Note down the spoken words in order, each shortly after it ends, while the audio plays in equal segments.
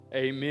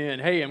Amen.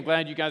 Hey, I'm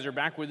glad you guys are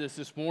back with us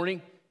this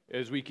morning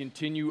as we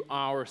continue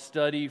our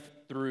study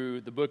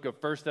through the book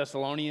of 1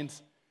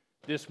 Thessalonians.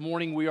 This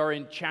morning we are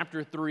in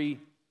chapter 3,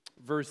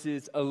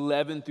 verses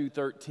 11 through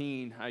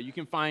 13. You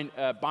can find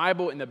a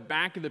Bible in the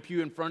back of the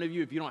pew in front of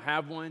you if you don't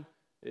have one.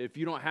 If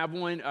you don't have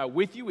one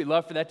with you, we'd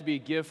love for that to be a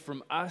gift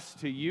from us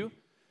to you.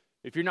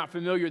 If you're not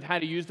familiar with how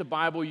to use the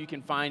Bible, you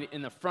can find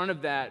in the front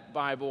of that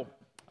Bible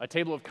a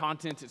table of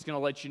contents. It's going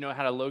to let you know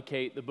how to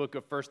locate the book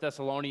of 1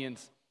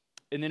 Thessalonians.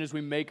 And then as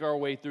we make our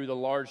way through, the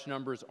large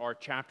numbers are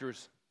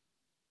chapters,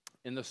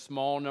 and the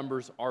small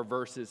numbers are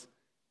verses.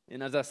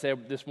 And as I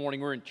said this morning,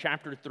 we're in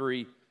chapter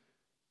 3,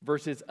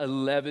 verses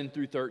 11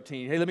 through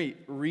 13. Hey, let me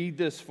read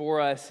this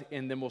for us,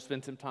 and then we'll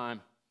spend some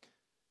time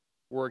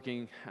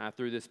working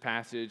through this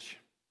passage.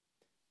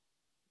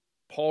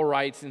 Paul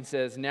writes and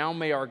says, "Now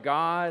may our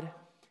God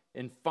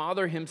and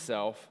Father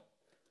himself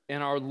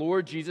and our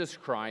Lord Jesus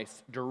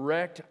Christ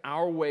direct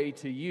our way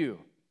to you.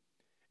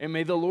 And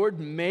may the Lord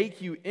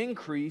make you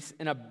increase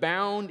and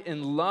abound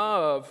in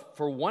love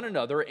for one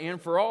another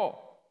and for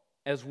all,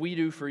 as we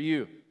do for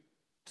you,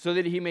 so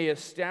that he may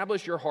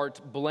establish your hearts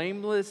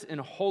blameless in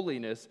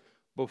holiness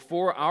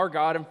before our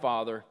God and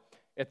Father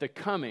at the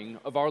coming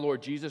of our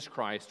Lord Jesus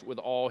Christ with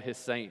all his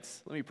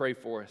saints." Let me pray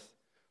for us.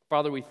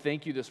 Father, we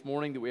thank you this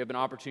morning that we have an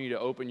opportunity to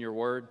open your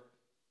word,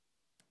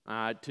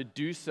 to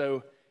do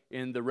so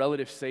in the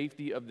relative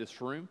safety of this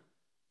room.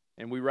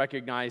 And we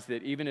recognize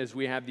that even as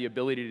we have the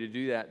ability to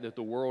do that, that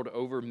the world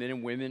over, men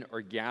and women are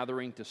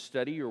gathering to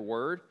study your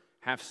word,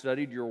 have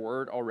studied your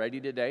word already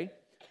today,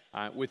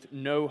 with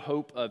no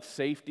hope of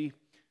safety,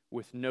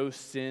 with no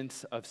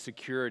sense of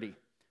security.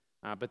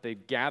 But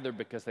they've gathered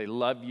because they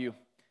love you.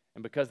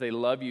 And because they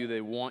love you,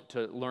 they want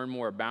to learn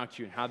more about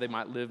you and how they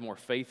might live more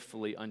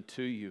faithfully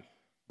unto you,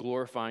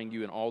 glorifying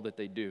you in all that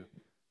they do.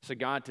 So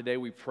God, today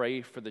we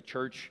pray for the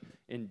church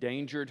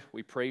endangered.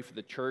 We pray for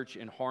the church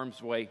in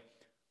harm's way.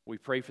 We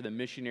pray for the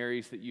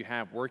missionaries that you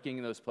have working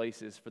in those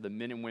places, for the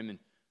men and women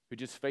who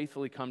just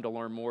faithfully come to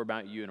learn more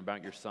about you and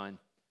about your Son.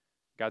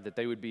 God, that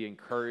they would be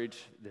encouraged,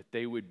 that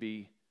they would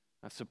be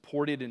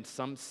supported in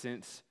some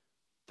sense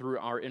through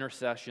our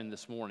intercession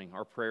this morning,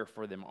 our prayer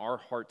for them, our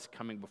hearts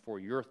coming before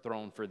your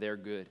throne for their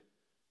good.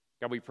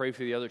 God, we pray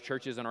for the other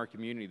churches in our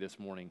community this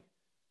morning,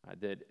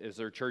 that as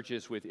there are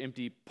churches with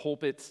empty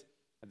pulpits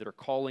that are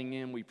calling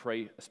in, we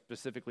pray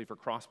specifically for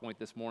Crosspoint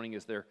this morning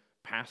as their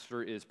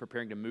pastor is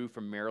preparing to move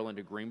from Maryland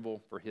to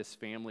Greenville for his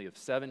family of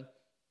 7.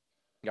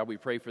 God, we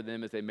pray for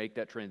them as they make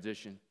that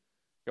transition.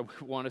 God,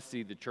 we want to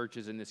see the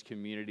churches in this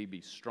community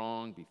be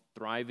strong, be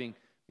thriving,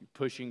 be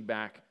pushing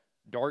back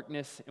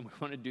darkness, and we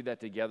want to do that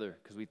together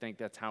because we think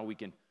that's how we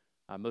can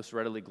most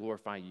readily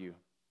glorify you.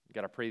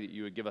 God, I pray that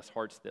you would give us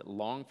hearts that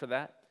long for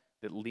that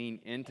lean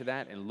into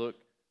that, and look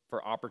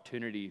for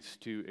opportunities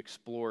to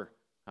explore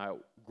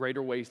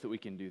greater ways that we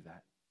can do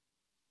that.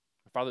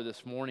 Father,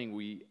 this morning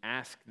we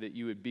ask that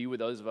you would be with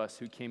those of us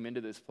who came into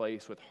this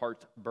place with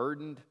hearts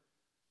burdened.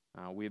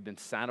 We have been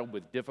saddled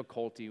with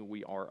difficulty.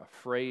 We are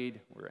afraid.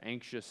 We're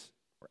anxious.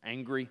 We're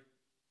angry.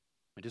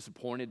 We're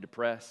disappointed,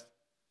 depressed,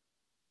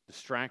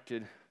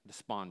 distracted,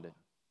 despondent.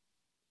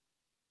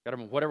 God,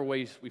 in whatever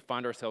ways we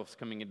find ourselves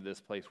coming into this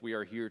place, we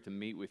are here to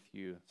meet with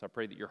you. So I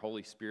pray that your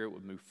Holy Spirit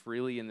would move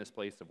freely in this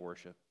place of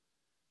worship,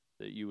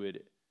 that you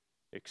would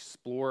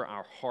explore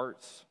our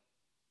hearts,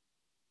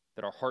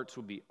 that our hearts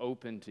would be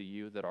open to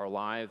you, that our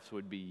lives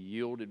would be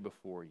yielded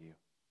before you.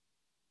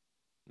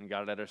 And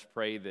God, let us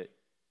pray that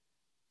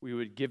we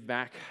would give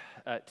back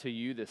to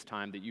you this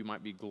time, that you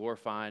might be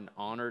glorified and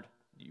honored,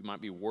 that you might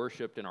be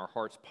worshiped in our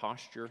heart's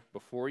posture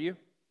before you,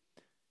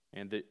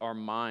 and that our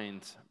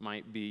minds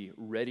might be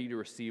ready to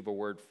receive a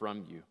word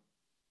from you.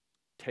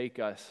 Take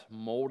us,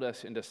 mold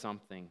us into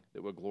something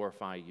that would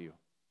glorify you.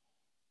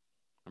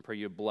 I pray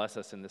you bless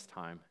us in this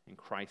time. In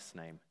Christ's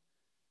name,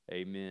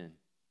 amen.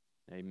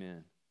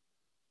 Amen.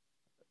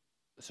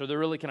 So there are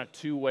really kind of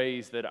two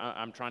ways that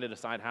I'm trying to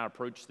decide how to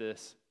approach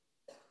this.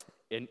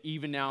 And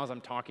even now as I'm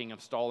talking, I'm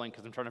stalling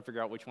because I'm trying to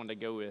figure out which one to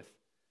go with.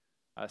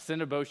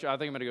 Cinda Bochard, I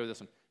think I'm going to go with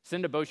this one.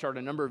 Cinda Bochard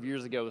a number of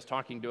years ago was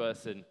talking to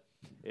us, and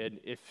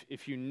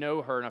if you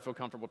know her, and I feel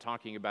comfortable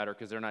talking about her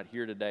because they're not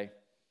here today,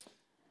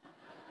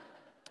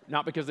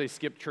 not because they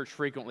skip church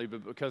frequently,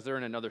 but because they're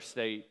in another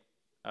state,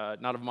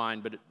 not of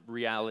mine, but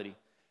reality.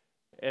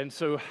 And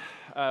so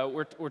I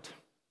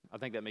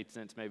think that made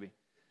sense maybe.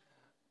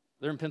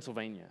 They're in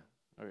Pennsylvania.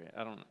 Okay,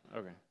 I don't know.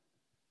 Okay.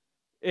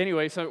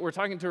 Anyway, so we're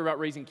talking to her about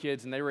raising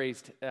kids, and they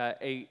raised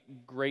 8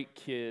 great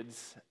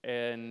kids,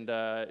 and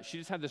she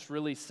just had this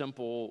really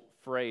simple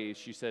phrase.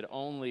 She said,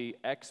 "Only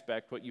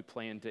expect what you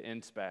plan to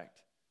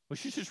inspect,"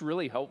 which is just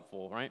really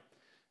helpful, right?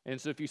 And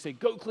so if you say,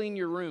 "Go clean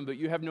your room," but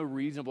you have no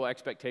reasonable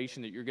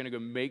expectation that you're going to go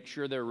make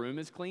sure their room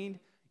is cleaned,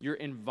 you're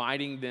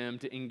inviting them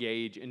to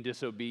engage in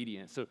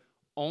disobedience. So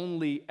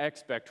only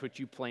expect what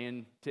you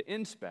plan to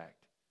inspect.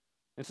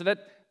 And so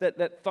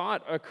that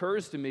thought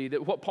occurs to me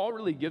that what Paul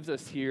really gives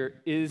us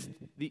here is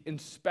the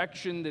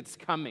inspection that's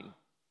coming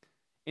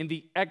and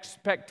the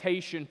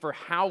expectation for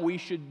how we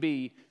should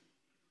be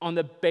on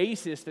the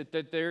basis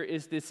that there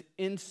is this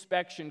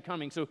inspection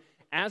coming. So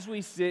as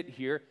we sit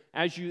here,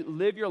 as you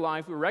live your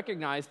life, we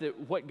recognize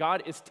that what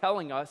God is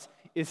telling us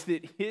is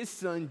that his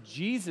son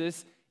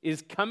Jesus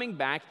is coming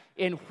back,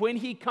 and when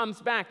he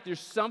comes back,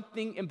 there's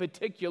something in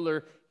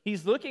particular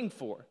he's looking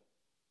for.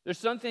 There's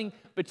something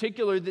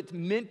particular that's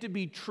meant to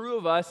be true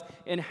of us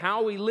and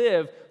how we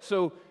live.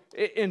 So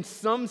in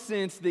some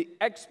sense, the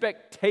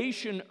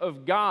expectation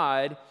of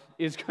God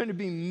is going to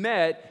be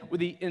met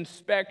with the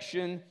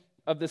inspection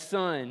of the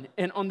Son.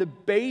 And on the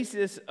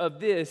basis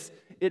of this,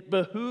 it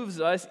behooves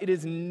us, it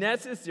is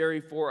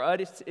necessary for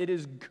us, it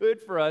is good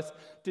for us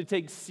to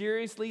take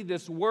seriously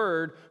this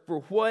word for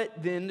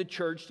what then the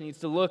church needs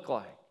to look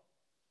like.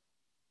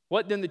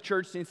 What then the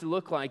church needs to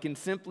look like? And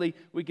simply,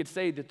 we could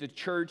say that the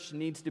church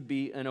needs to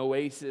be an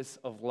oasis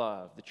of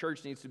love. The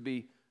church needs to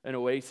be an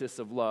oasis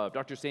of love.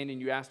 Dr. Sandin,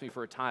 you asked me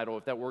for a title,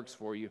 if that works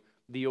for you.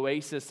 The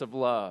Oasis of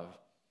Love.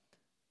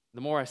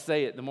 The more I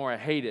say it, the more I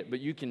hate it, but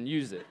you can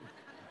use it.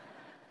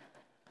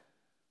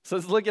 So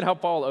let's look at how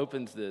Paul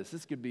opens this.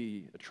 This could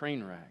be a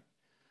train wreck.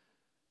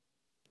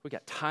 We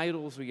got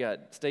titles, we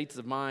got states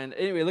of mind.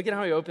 Anyway, look at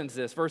how he opens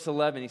this. Verse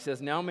 11, he says,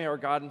 "Now may our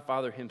God and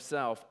Father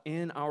himself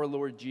and our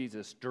Lord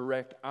Jesus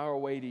direct our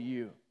way to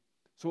you."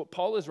 So what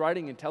Paul is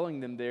writing and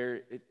telling them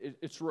there,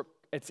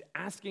 it's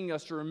asking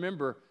us to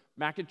remember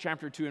back in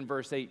chapter 2 and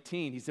verse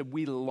 18. He said,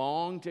 "We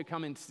long to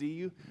come and see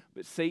you,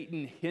 but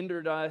Satan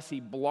hindered us. He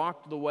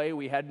blocked the way.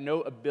 We had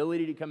no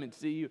ability to come and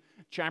see you."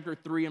 Chapter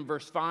 3 and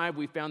verse 5,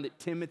 we found that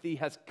Timothy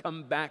has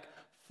come back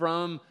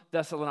from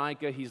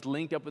Thessalonica. He's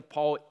linked up with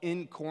Paul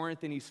in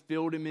Corinth, and he's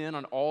filled him in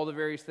on all the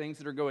various things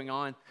that are going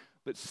on.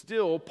 But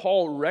still,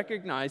 Paul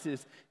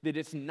recognizes that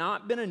it's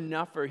not been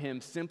enough for him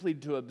simply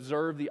to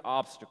observe the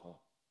obstacle.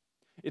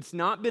 It's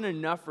not been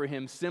enough for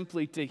him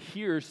simply to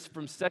hear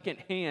from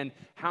secondhand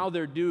how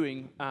they're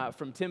doing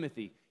from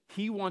Timothy.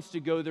 He wants to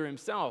go there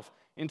himself.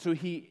 And so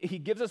he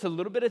gives us a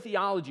little bit of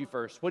theology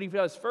first. What he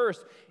does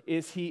first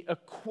is he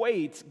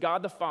equates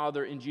God the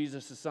Father and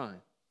Jesus the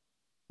Son.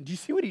 Do you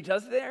see what he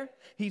does there?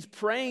 He's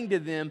praying to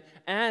them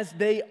as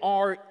they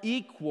are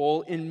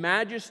equal in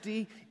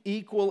majesty,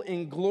 equal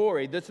in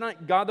glory. That's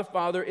not God the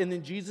Father and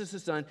then Jesus the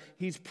Son.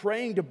 He's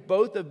praying to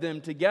both of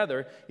them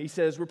together. He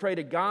says, we're praying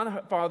to God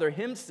the Father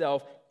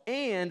himself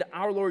and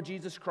our Lord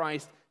Jesus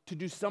Christ to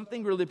do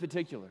something really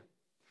particular.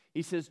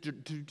 He says,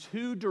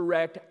 to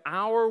direct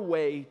our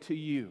way to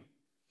you.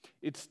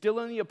 It's still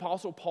in the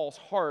Apostle Paul's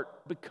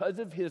heart because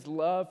of his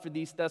love for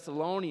these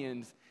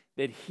Thessalonians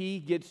that he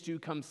gets to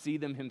come see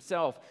them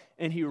himself.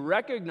 And he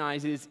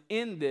recognizes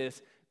in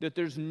this that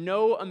there's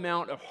no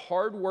amount of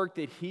hard work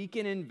that he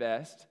can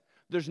invest.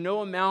 There's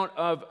no amount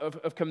of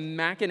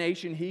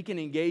machination he can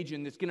engage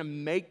in that's going to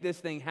make this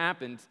thing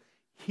happen.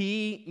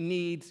 He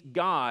needs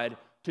God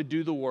to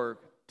do the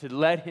work, to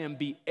let him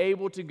be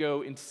able to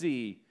go and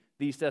see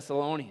these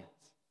Thessalonians.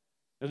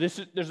 Now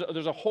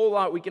there's a whole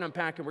lot we can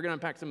unpack, and we're going to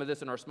unpack some of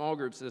this in our small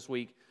groups this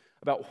week,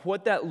 about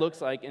what that looks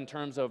like in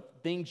terms of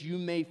things you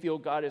may feel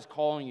God is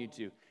calling you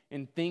to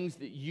and things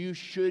that you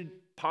should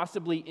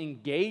possibly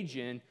engage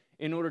in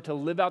order to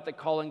live out the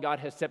calling God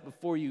has set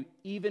before you,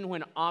 even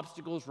when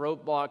obstacles,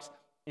 roadblocks,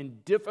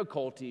 and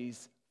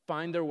difficulties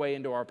find their way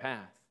into our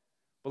path.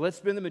 But let's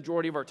spend the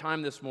majority of our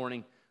time this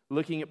morning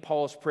looking at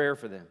Paul's prayer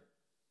for them.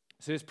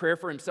 So his prayer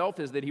for himself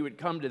is that he would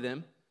come to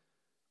them.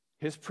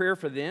 His prayer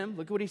for them,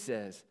 look at what he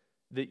says,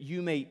 that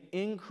you may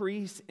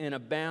increase and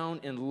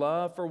abound in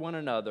love for one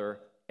another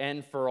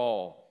and for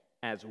all,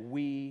 as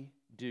we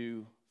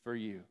do for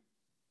you.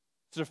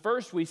 So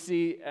first we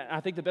see, I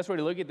think the best way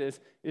to look at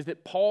this is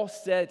that Paul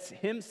sets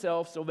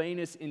himself,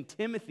 Silvanus, and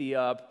Timothy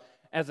up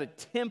as a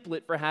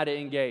template for how to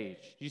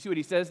engage. Do you see what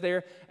he says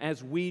there?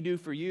 As we do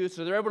for you.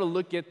 So they're able to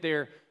look at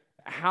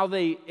how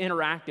they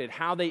interacted,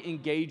 how they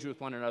engaged with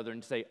one another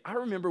and say, I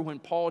remember when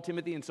Paul,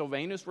 Timothy, and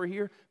Silvanus were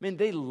here, man,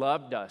 they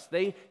loved us.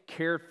 They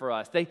cared for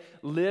us. They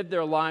lived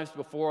their lives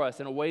before us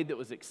in a way that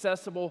was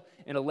accessible,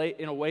 in a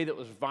way that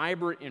was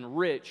vibrant and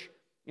rich.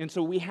 And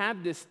so we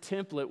have this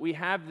template, we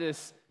have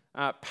this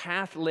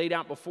path laid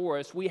out before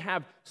us. We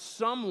have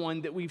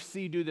someone that we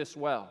see do this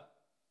well.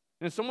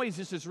 And in some ways,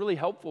 this is really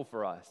helpful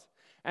for us.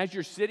 As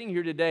you're sitting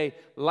here today,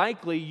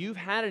 likely you've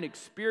had an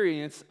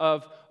experience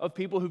of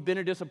people who've been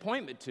a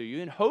disappointment to you,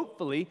 and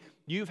hopefully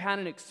you've had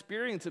an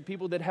experience of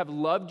people that have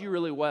loved you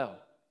really well.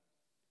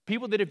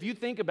 People that if you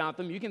think about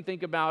them, you can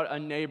think about a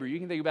neighbor, you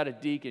can think about a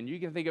deacon, you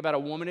can think about a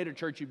woman at a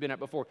church you've been at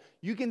before.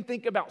 You can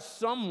think about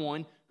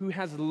someone who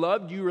has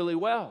loved you really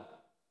well.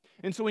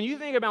 And so when you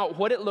think about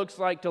what it looks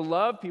like to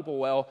love people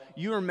well,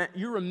 you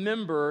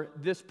remember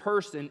this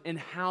person and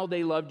how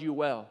they loved you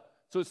well.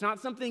 So it's not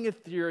something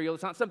ethereal,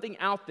 it's not something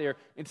out there,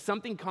 it's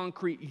something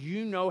concrete.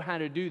 You know how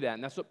to do that.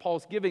 And that's what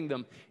Paul's giving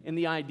them in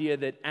the idea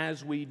that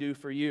as we do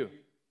for you.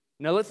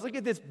 Now let's look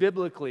at this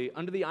biblically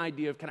under the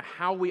idea of kind of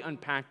how we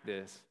unpack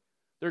this.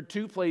 There are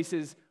two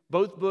places.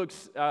 Both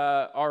books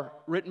are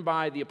written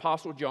by the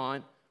Apostle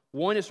John.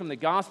 One is from the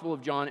Gospel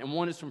of John, and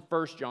one is from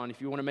 1 John,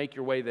 if you want to make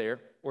your way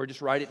there, or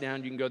just write it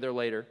down, you can go there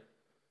later.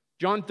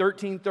 John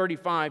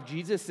 13:35,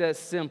 Jesus says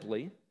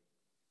simply,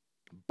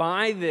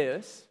 by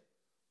this,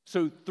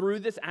 So through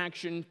this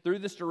action, through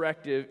this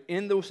directive,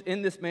 in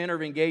this manner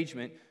of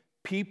engagement,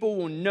 people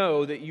will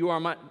know that you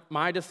are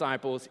my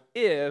disciples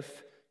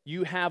if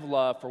you have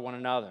love for one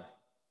another.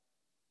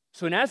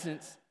 So in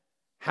essence,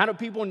 how do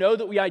people know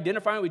that we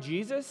identify with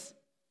Jesus?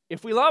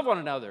 If we love one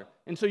another.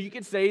 And so you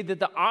could say that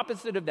the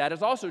opposite of that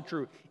is also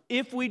true.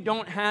 If we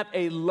don't have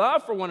a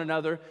love for one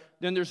another,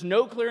 then there's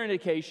no clear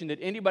indication that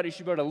anybody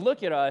should be able to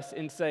look at us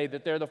and say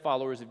that they're the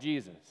followers of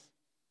Jesus.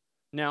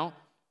 Now,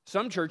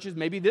 some churches,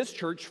 maybe this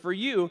church for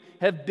you,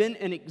 have been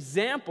an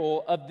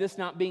example of this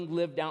not being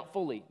lived out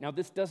fully. Now,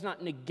 this does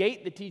not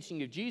negate the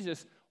teaching of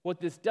Jesus.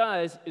 What this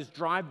does is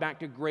drive back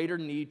to greater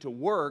need to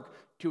work,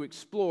 to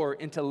explore,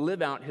 and to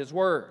live out his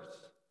words.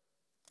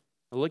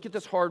 Now look at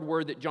this hard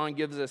word that John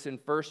gives us in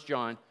 1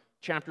 John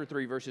chapter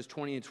 3, verses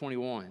 20 and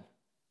 21.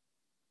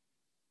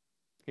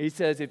 He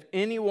says, if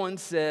anyone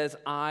says,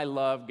 I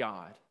love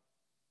God.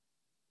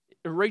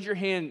 Raise your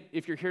hand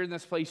if you're here in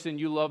this place and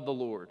you love the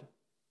Lord.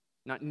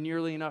 Not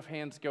nearly enough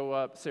hands go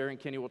up. Sarah and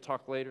Kenny will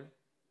talk later.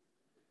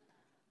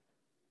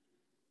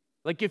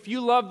 Like if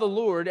you love the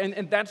Lord,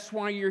 and that's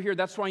why you're here,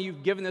 that's why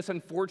you've given this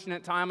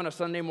unfortunate time on a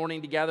Sunday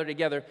morning to gather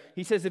together.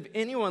 He says, if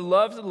anyone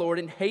loves the Lord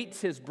and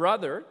hates his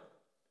brother,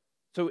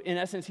 so in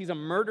essence, he's a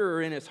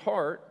murderer in his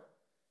heart,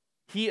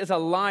 he is a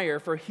liar,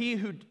 for he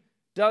who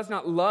does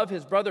not love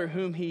his brother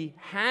whom he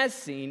has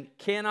seen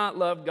cannot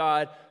love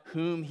God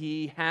whom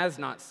he has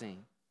not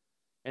seen.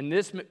 And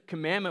this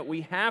commandment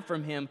we have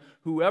from him,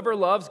 whoever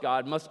loves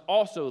God must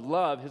also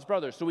love his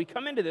brother. So we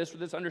come into this with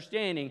this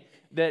understanding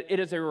that it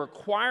is a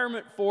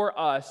requirement for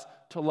us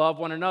to love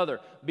one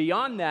another.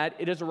 Beyond that,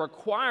 it is a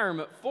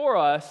requirement for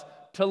us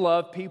to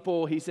love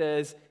people, he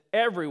says,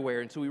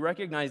 everywhere. And so we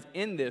recognize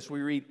in this, we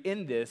read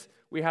in this,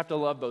 we have to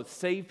love both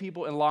saved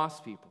people and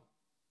lost people.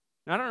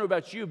 Now, I don't know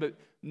about you, but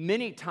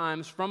many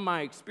times from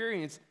my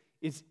experience,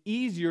 it's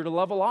easier to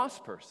love a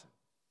lost person.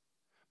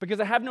 Because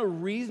I have no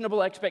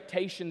reasonable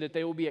expectation that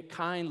they will be a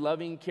kind,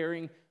 loving,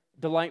 caring,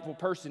 delightful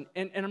person.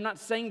 And I'm not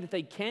saying that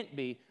they can't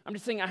be. I'm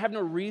just saying I have no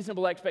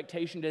reasonable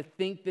expectation to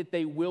think that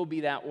they will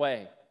be that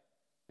way.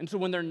 And so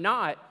when they're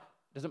not,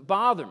 it doesn't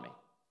bother me.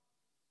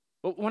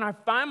 But when I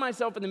find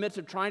myself in the midst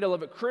of trying to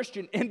love a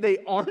Christian and they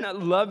are not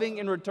loving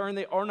in return,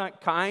 they are not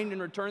kind in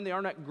return, they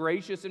are not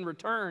gracious in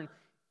return,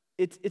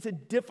 it's a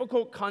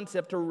difficult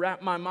concept to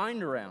wrap my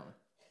mind around.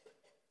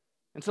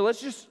 And so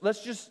let's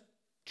just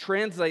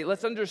translate,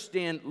 let's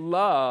understand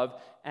love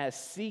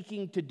as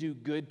seeking to do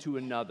good to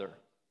another.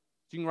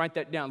 So you can write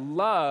that down.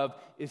 Love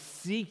is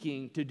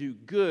seeking to do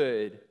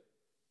good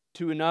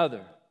to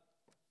another.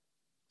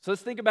 So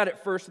let's think about it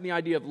first in the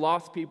idea of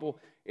lost people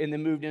and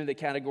then moved into the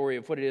category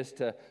of what it is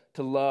to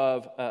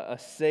love a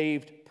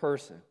saved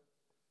person.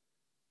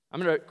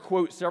 I'm going to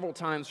quote several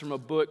times from a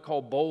book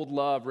called Bold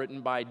Love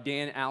written by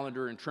Dan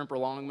Allender and Tremper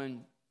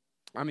Longman.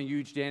 I'm a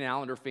huge Dan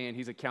Allender fan.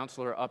 He's a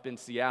counselor up in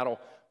Seattle.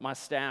 My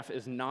staff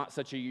is not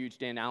such a huge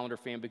Dan Allender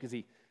fan because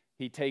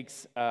he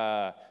takes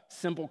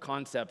simple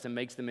concepts and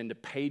makes them into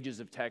pages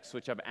of text,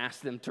 which I've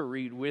asked them to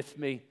read with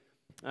me.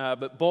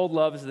 But Bold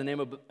Love is the name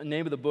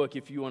of the book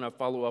if you want to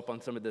follow up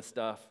on some of this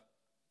stuff.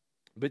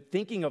 But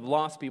thinking of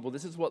lost people,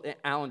 this is what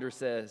Allender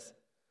says.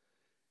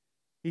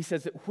 He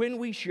says that when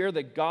we share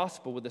the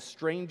gospel with a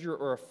stranger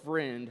or a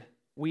friend,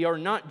 we are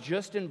not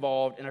just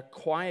involved in a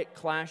quiet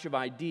clash of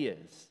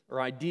ideas or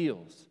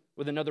ideals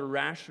with another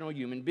rational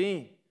human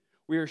being.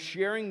 We are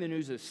sharing the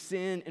news of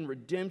sin and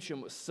redemption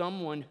with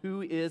someone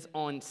who is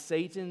on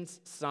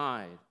Satan's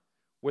side,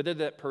 whether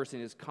that person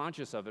is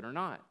conscious of it or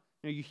not.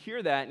 Now, you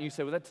hear that and you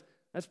say, well,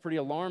 that's pretty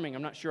alarming.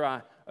 I'm not sure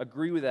I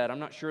agree with that. I'm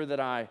not sure that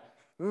I'm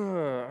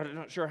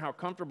not sure how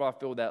comfortable I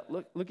feel with that.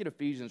 Look at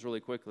Ephesians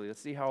really quickly.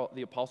 Let's see how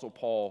the Apostle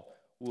Paul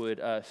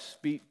would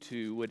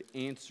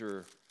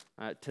answer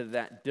to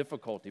that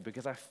difficulty,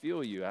 because I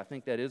feel you. I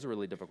think that is a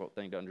really difficult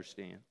thing to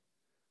understand.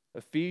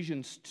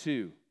 Ephesians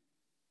 2.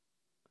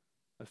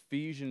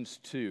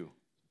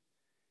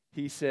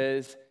 He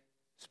says,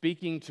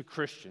 speaking to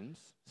Christians,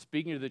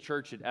 speaking to the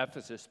church at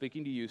Ephesus,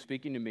 speaking to you,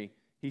 speaking to me,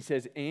 he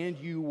says, and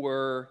you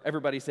were,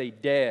 everybody say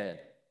dead.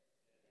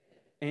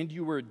 And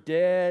you were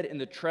dead in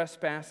the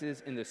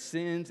trespasses and the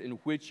sins in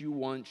which you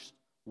once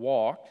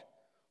walked,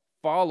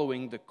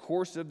 following the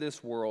course of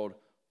this world,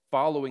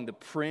 following the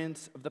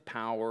prince of the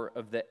power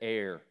of the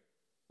air,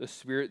 the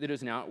spirit that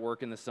is now at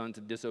work in the sons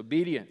of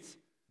disobedience.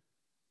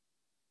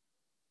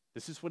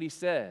 This is what he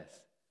says.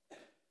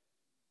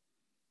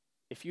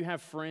 If you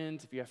have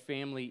friends, if you have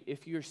family,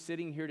 if you're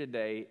sitting here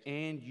today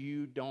and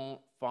you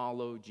don't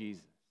follow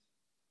Jesus,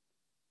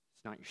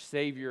 it's not your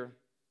Savior,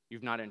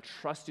 you've not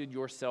entrusted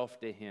yourself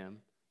to Him,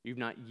 you've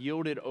not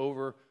yielded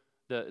over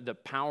the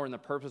power and the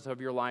purpose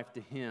of your life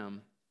to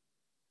Him,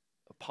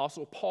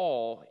 Apostle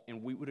Paul,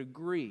 and we would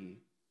agree,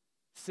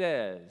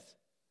 says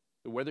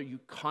that whether you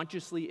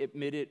consciously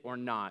admit it or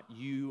not,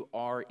 you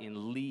are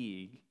in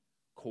league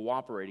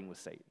cooperating with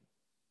Satan.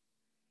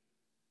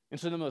 And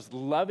so the most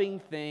loving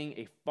thing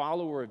a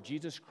follower of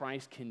Jesus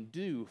Christ can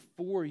do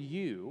for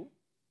you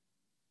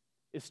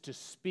is to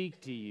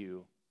speak to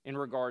you in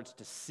regards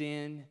to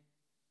sin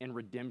and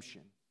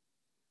redemption.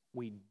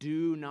 We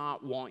do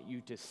not want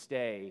you to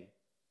stay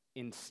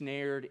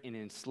ensnared and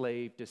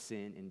enslaved to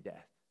sin and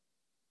death.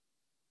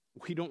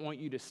 We don't want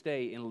you to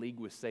stay in league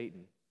with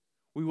Satan.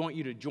 We want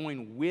you to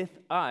join with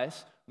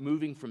us,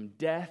 moving from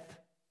death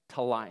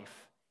to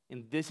life.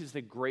 And this is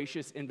the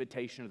gracious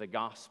invitation of the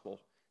gospel,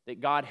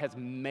 that God has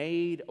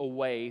made a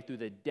way through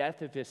the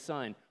death of his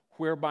Son,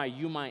 whereby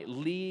you might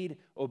lead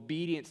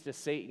obedience to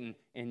Satan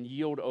and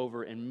yield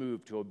over and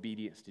move to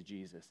obedience to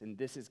Jesus. And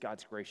this is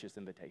God's gracious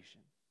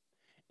invitation.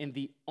 And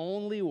the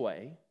only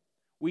way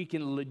we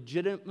can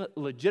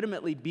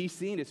legitimately be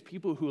seen as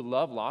people who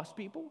love lost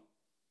people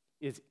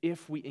is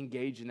if we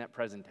engage in that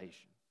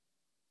presentation.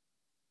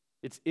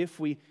 It's if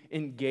we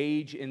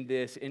engage in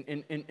this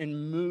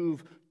and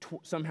move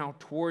somehow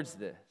towards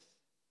this.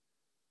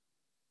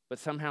 But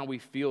somehow we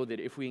feel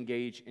that if we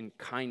engage in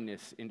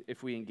kindness, and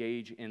if we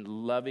engage in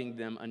loving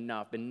them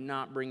enough and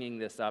not bringing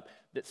this up,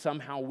 that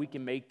somehow we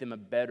can make them a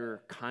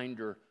better,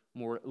 kinder,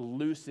 more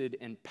lucid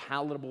and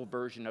palatable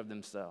version of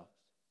themselves.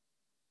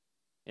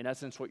 In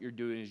essence, what you're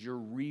doing is you're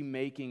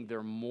remaking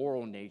their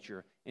moral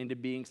nature into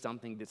being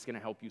something that's going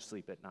to help you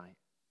sleep at night.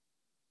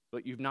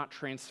 But you've not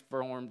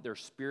transformed their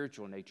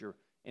spiritual nature,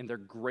 and their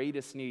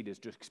greatest need is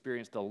to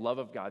experience the love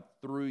of God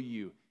through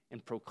you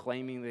and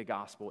proclaiming the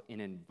gospel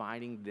and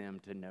inviting them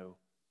to know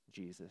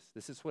Jesus.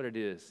 This is what it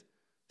is,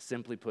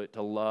 simply put,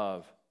 to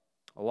love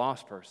a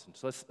lost person.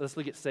 So let's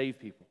look at saved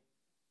people.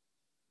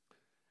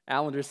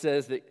 Allender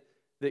says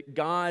that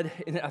God,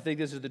 and I think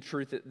this is the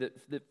truth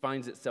that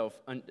finds itself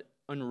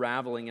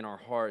unraveling in our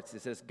hearts.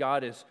 It says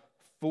God is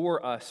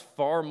for us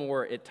far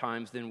more at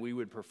times than we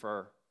would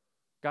prefer.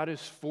 God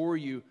is for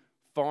you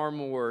far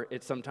more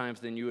at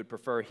sometimes than you would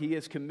prefer. He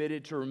is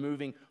committed to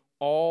removing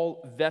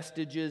all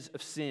vestiges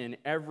of sin,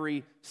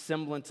 every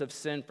semblance of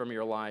sin from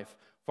your life,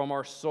 from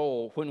our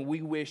soul, when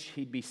we wish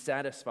he'd be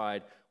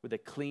satisfied with a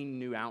clean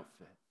new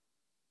outfit.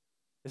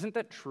 Isn't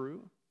that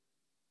true?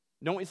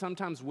 Don't we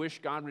sometimes wish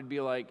God would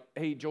be like,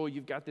 hey, Joel,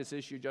 you've got this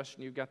issue.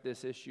 Justin, you've got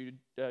this issue.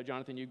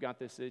 Jonathan, you've got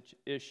this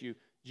issue.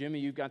 Jimmy,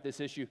 you've got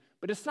this issue.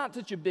 But it's not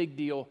such a big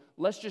deal.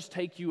 Let's just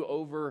take you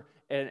over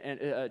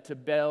to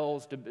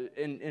Bell's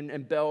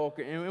and Belk,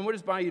 and we'll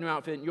just buy you an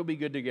outfit, and you'll be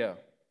good to go.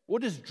 We'll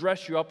just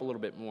dress you up a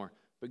little bit more.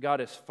 But God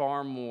is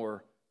far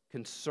more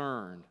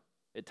concerned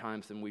at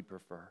times than we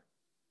prefer.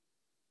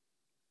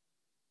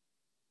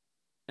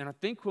 And I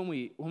think when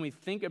we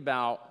think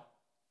about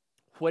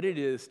what it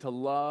is to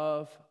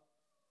love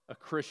a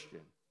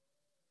Christian,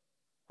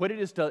 what it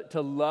is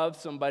to love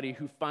somebody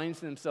who finds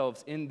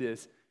themselves in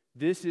this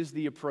is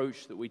the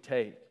approach that we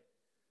take.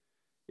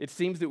 It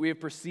seems that we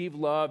have perceived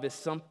love as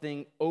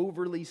something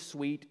overly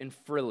sweet and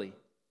frilly,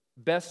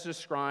 best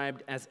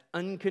described as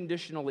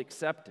unconditional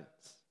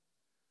acceptance.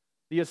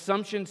 The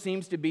assumption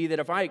seems to be that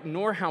if I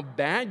ignore how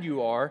bad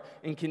you are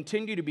and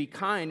continue to be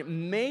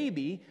kind,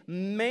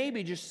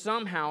 maybe just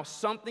somehow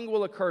something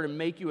will occur to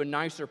make you a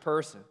nicer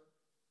person.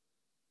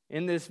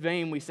 In this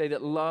vein, we say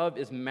that love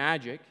is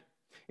magic,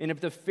 and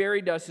if the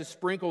fairy dust is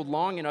sprinkled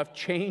long enough,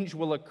 change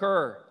will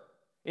occur.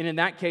 And in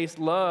that case,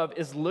 love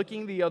is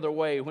looking the other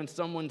way when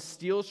someone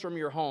steals from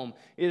your home.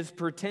 It is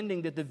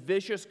pretending that the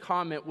vicious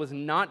comment was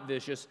not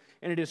vicious,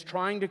 and it is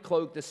trying to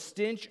cloak the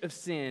stench of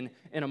sin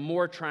in a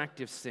more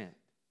attractive scent.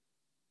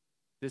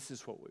 This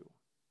is what we want.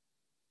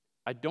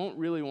 I don't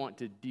really want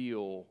to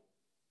deal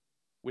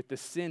with the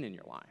sin in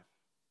your life.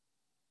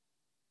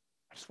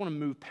 I just want to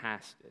move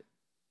past it.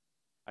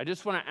 I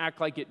just want to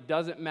act like it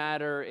doesn't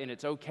matter and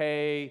it's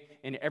okay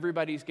and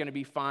everybody's going to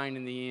be fine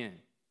in the end.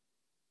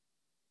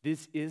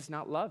 This is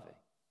not loving.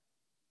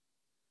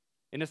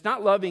 And it's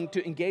not loving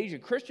to engage a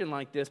Christian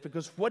like this,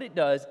 because what it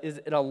does is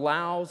it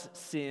allows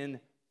sin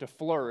to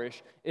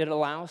flourish. It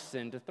allows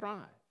sin to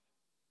thrive.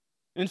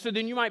 And so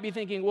then you might be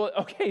thinking, well,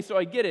 okay, so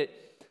I get it.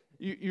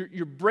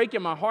 You're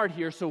breaking my heart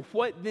here. So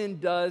what then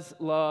does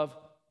love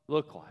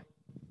look like?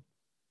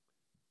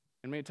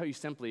 And I'm going to tell you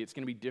simply, it's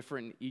going to be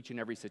different in each and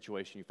every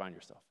situation you find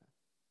yourself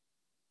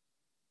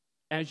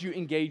in. As you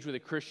engage with a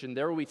Christian,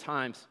 there will be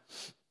times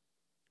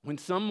when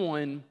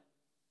someone,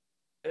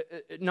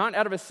 not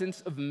out of a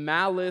sense of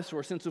malice or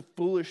a sense of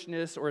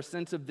foolishness or a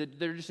sense of that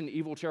they're just an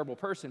evil, terrible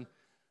person,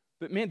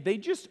 but man, they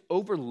just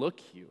overlook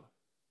you.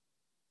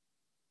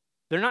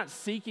 They're not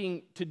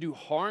seeking to do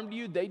harm to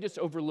you, they just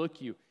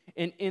overlook you.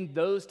 And in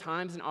those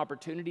times and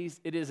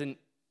opportunities, it is an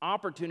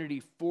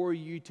opportunity for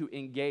you to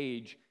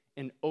engage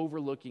in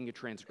overlooking a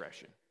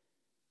transgression.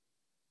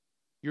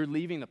 You're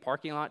leaving the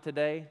parking lot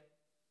today,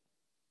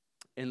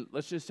 and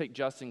let's just take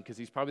Justin, because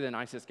he's probably the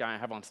nicest guy I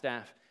have on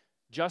staff.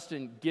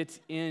 Justin gets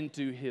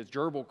into his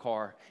gerbil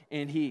car,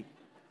 and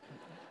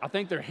I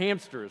think they're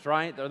hamsters,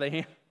 right? Are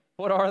they?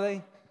 What are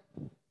they?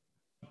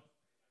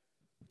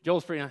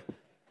 Joel's pretty nice.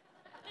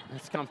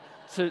 Let's come.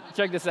 So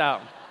check this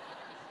out.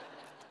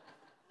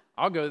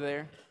 I'll go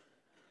there.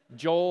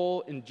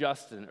 Joel and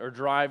Justin are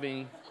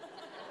driving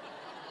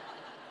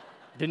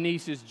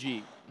Denise's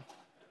Jeep,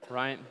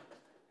 right?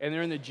 And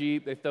they're in the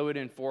Jeep. They throw it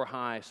in 4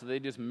 high, so they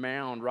just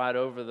mound right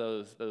over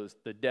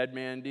the dead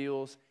man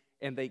deals,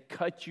 and they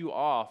cut you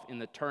off in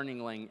the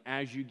turning lane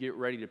as you get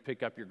ready to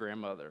pick up your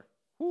grandmother.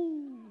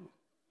 Woo.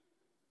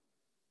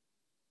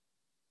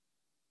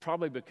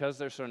 Probably because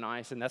they're so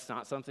nice, and that's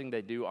not something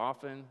they do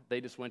often.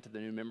 They just went to the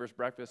new members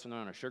breakfast and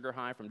they're on a sugar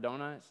high from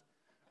donuts.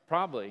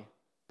 Probably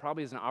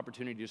is an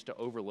opportunity just to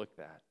overlook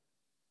that.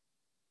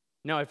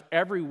 Now, if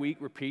every week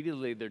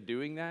repeatedly they're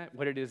doing that,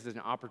 what it is an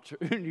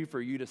opportunity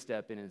for you to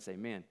step in and say,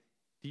 man,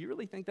 do you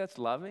really think that's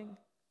loving?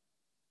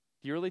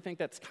 Do you really think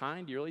that's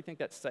kind? Do you really think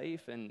that's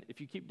safe? And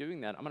if you keep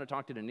doing that, I'm going to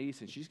talk to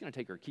Denise and she's going to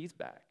take her keys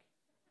back.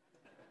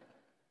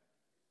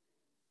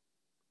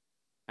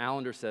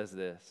 Allender says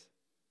this.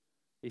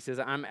 He says,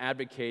 I'm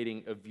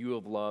advocating a view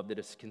of love that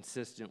is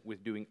consistent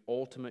with doing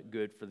ultimate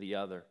good for the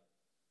other.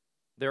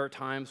 There are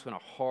times when a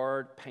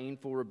hard,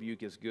 painful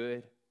rebuke is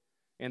good,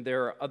 and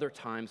there are other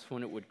times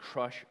when it would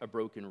crush a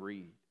broken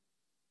reed.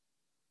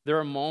 There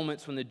are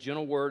moments when the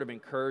gentle word of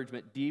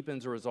encouragement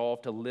deepens a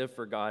resolve to live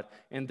for God,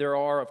 and there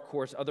are, of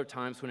course, other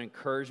times when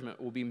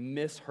encouragement will be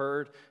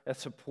misheard as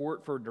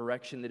support for a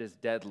direction that is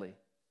deadly.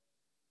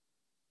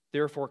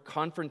 Therefore,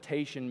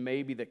 confrontation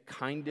may be the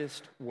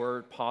kindest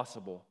word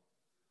possible.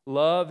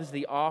 Love is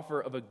the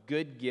offer of a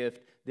good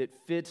gift that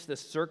fits the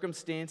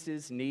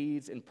circumstances,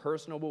 needs, and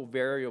personal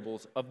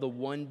variables of the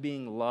one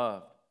being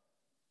loved.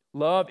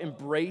 Love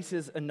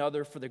embraces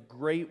another for the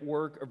great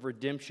work of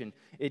redemption.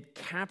 It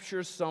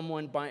captures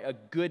someone by a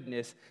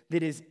goodness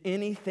that is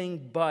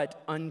anything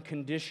but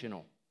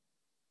unconditional.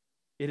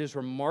 It is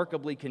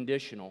remarkably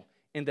conditional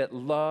in that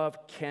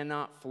love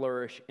cannot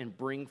flourish and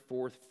bring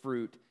forth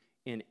fruit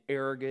in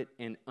arrogant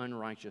and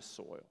unrighteous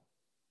soil.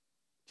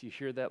 Do you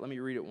hear that? Let me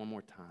read it one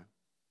more time.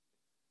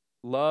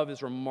 Love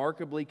is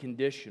remarkably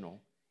conditional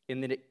in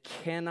that it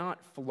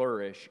cannot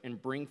flourish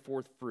and bring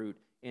forth fruit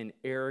in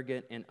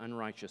arrogant and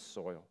unrighteous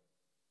soil.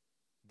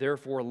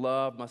 Therefore,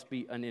 love must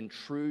be an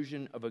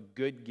intrusion of a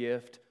good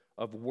gift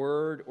of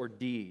word or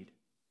deed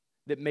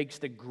that makes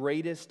the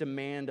greatest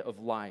demand of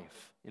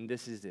life, and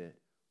this is it: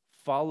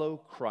 follow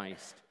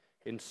Christ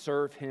and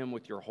serve Him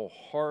with your whole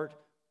heart,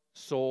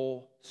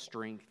 soul,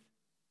 strength,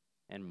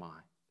 and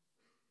mind.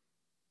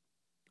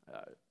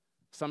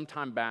 Some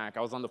time back, I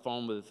was on the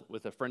phone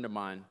with a friend of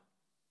mine.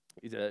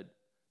 He's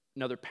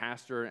another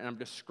pastor, and I'm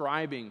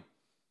describing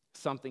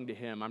something to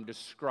him. I'm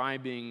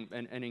describing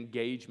an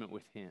engagement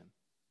with him.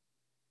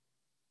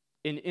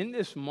 And in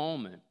this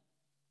moment,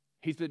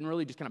 he's been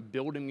really just kind of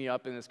building me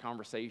up in this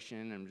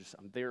conversation.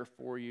 I'm there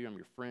for you. I'm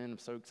your friend. I'm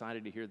so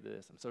excited to hear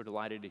this. I'm so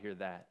delighted to hear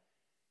that.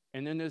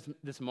 And then there's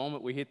this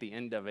moment, we hit the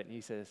end of it, and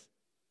he says,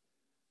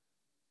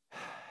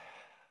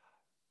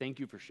 thank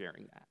you for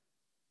sharing that.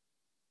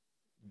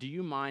 Do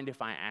you mind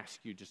if I ask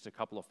you just a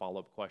couple of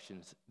follow-up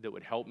questions that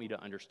would help me to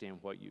understand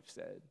what you've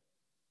said?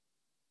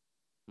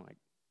 I'm like,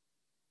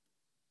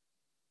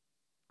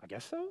 I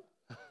guess so.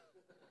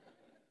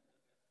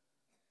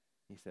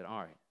 He said, all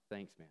right,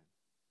 thanks, man.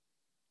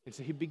 And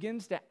so he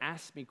begins to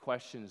ask me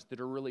questions that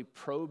are really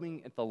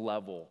probing at the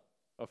level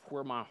of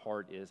where my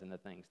heart is and the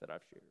things that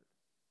I've shared.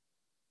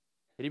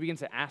 And he begins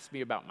to ask me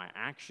about my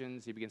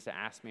actions. He begins to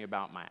ask me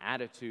about my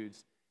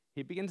attitudes.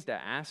 He begins to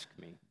ask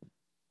me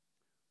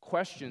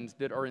questions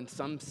that are in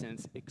some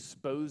sense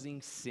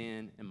exposing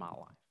sin in my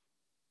life.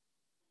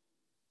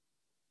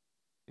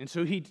 And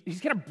so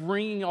he's kind of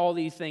bringing all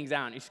these things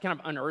out, and he's kind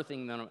of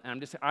unearthing them,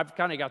 and I've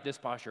kind of got this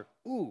posture,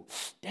 ooh,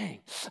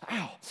 dang,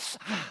 ow,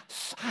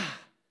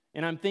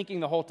 and I'm thinking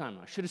the whole time,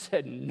 I should have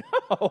said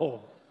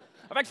no,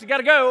 I've actually got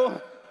to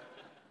go.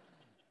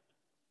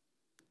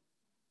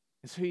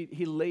 And so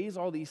he lays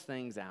all these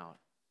things out,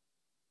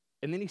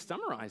 and then he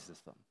summarizes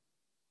them.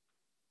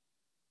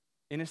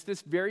 And it's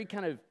this very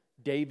kind of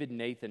David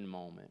Nathan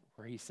moment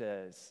where he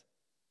says,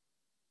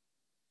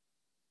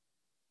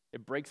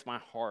 it breaks my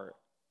heart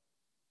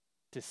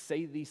to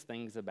say these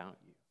things about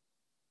you,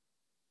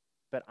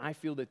 but I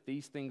feel that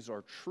these things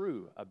are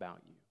true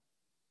about you,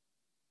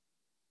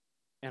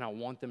 and I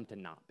want them to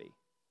not be.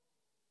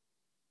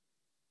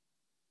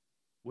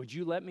 Would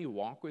you let me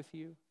walk with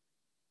you?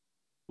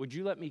 Would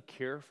you let me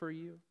care for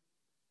you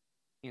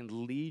and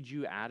lead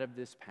you out of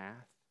this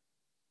path?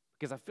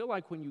 Because I feel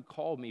like when you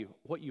called me,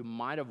 what you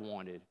might have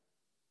wanted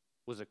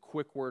was a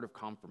quick word of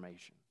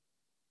confirmation.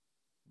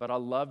 But I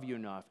love you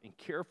enough and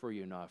care for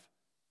you enough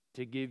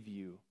to give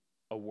you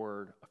a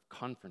word of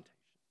confrontation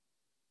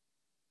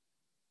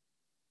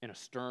and a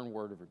stern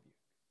word of rebuke.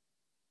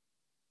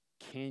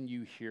 Can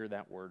you hear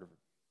that word of rebuke?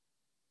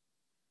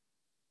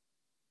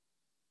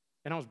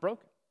 And I was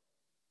broken.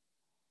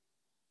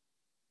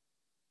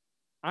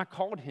 I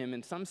called him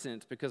in some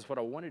sense because what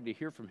I wanted to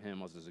hear from him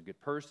was as a good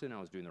person, I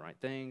was doing the right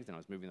things, and I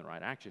was moving the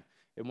right action.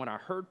 And what I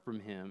heard from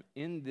him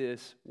in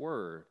this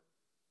word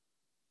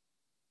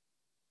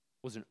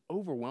was an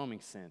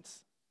overwhelming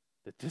sense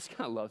that this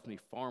guy loves me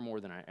far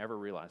more than I ever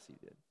realized he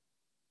did.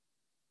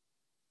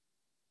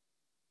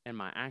 And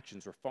my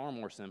actions are far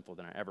more sinful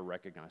than I ever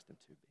recognized them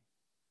to be.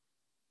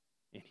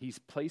 And he's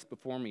placed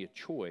before me a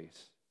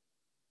choice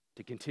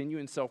to continue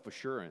in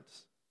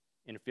self-assurance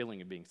in a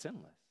feeling of being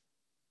sinless,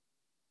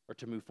 or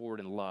to move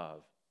forward in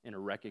love in a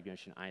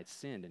recognition I had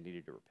sinned and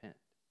needed to repent.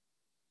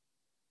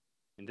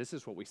 And this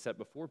is what we set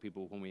before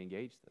people when we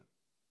engage them.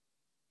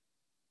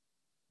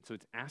 So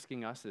it's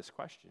asking us this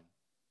question.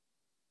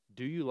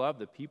 Do you love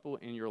the people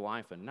in your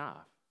life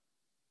enough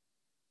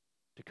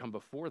to come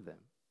before them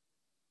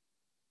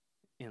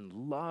and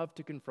love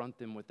to confront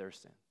them with their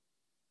sin?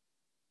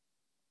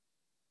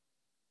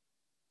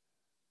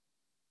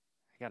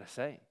 I got to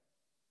say,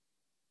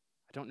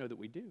 I don't know that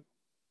we do.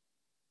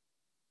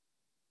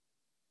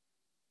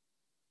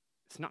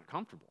 It's not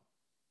comfortable.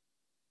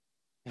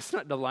 It's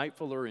not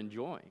delightful or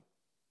enjoying.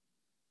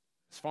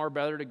 It's far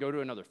better to go to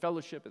another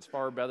fellowship. It's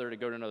far better to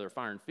go to another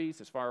fire and feast.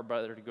 It's far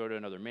better to go to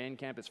another man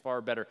camp. It's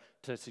far better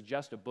to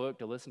suggest a book,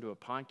 to listen to a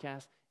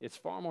podcast. It's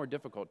far more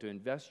difficult to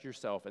invest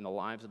yourself in the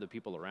lives of the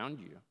people around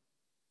you,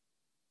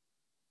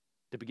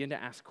 to begin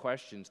to ask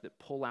questions that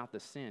pull out the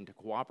sin, to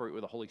cooperate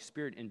with the Holy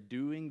Spirit in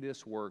doing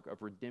this work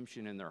of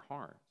redemption in their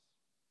hearts.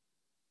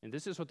 And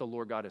this is what the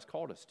Lord God has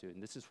called us to,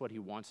 and this is what he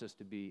wants us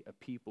to be, a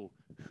people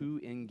who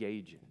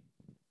engage in.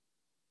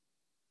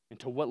 And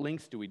to what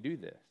lengths do we do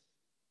this?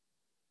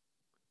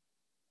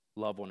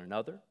 Love one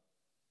another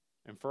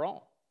and for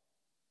all.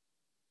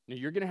 Now,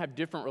 you're going to have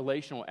different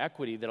relational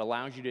equity that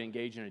allows you to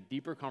engage in a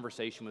deeper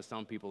conversation with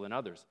some people than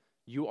others.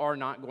 You are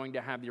not going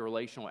to have the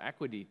relational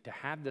equity to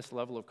have this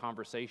level of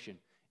conversation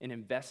and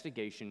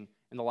investigation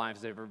in the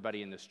lives of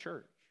everybody in this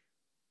church.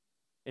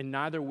 And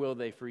neither will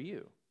they for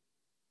you.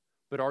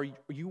 But are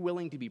you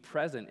willing to be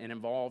present and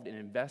involved and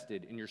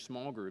invested in your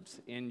small groups,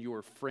 in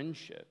your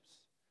friendships,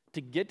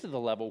 to get to the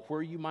level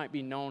where you might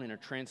be known in a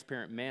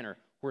transparent manner,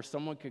 where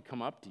someone could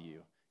come up to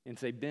you and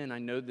say, Ben, I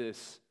know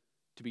this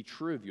to be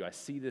true of you. I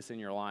see this in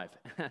your life,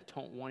 and I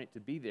don't want it to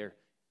be there.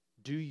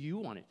 Do you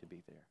want it to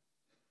be there?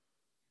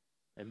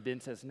 And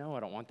Ben says, no, I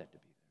don't want that to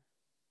be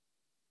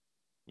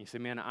there. You say,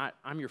 man,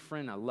 I'm your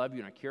friend. I love you,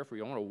 and I care for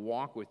you. I want to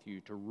walk with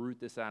you to root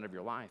this out of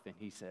your life. And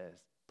he says,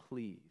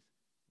 please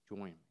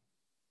join me.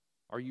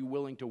 Are you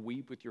willing to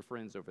weep with your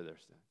friends over their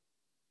sin?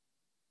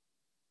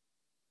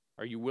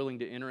 Are you willing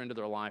to enter into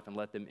their life and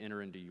let them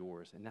enter into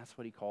yours? And that's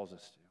what he calls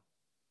us to.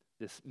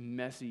 This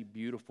messy,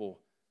 beautiful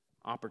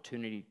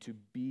opportunity to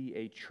be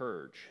a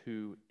church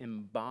who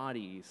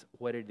embodies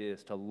what it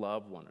is to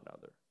love one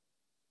another.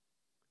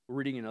 We're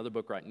reading another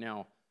book right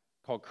now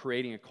called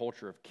Creating a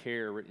Culture of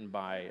Care, written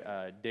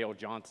by Dale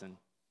Johnson.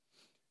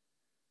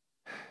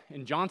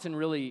 And Johnson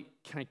really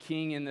kind of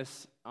keying in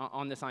this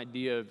on this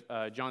idea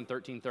of John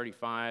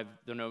 13:35,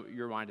 "They'll know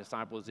you're my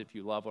disciples if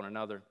you love one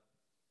another."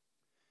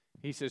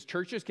 He says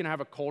churches can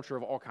have a culture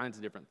of all kinds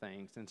of different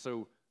things. And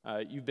so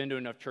you've been to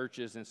enough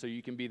churches, and so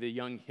you can be the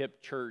young,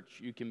 hip church.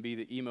 You can be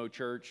the emu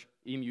church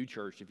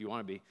if you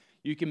want to be.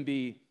 You can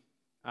be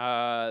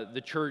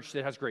the church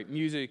that has great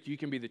music. You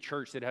can be the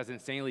church that has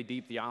insanely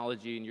deep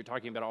theology, and you're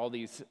talking about all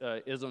these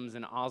isms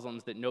and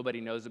osms that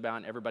nobody knows about,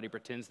 and everybody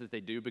pretends that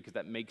they do because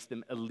that makes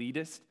them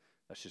elitist.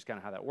 That's just kind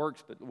of how that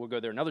works, but we'll go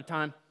there another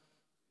time.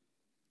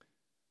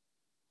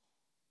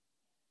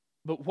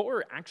 But what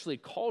we're actually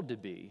called to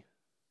be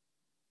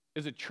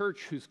is a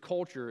church whose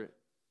culture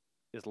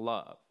is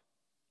love.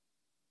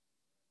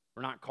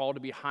 We're not called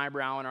to be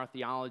highbrow in our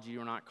theology.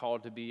 We're not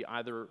called to be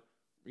either,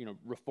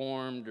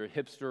 reformed or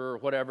hipster or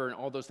whatever, and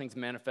all those things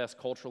manifest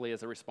culturally as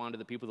they respond to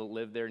the people that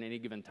live there in any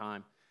given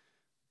time.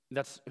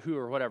 That's who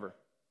or whatever.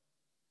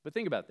 But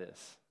think about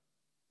this.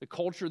 The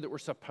culture that we're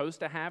supposed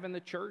to have in the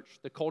church,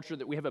 the culture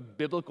that we have a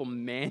biblical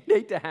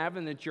mandate to have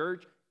in the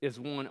church, is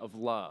one of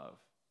love.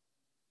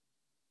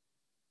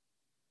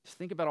 Just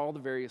think about all the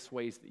various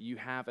ways that you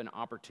have an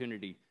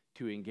opportunity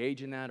to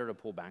engage in that or to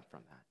pull back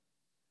from that.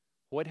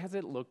 What has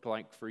it looked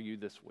like for you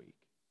this week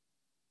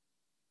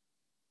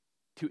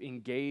to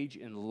engage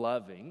in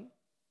loving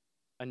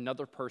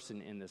another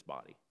person in this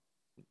body?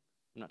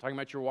 I'm not talking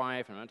about your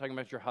wife. I'm not talking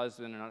about your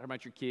husband. I'm not talking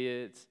about your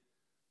kids.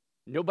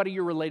 Nobody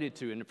you're related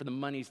to, and for the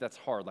monies, that's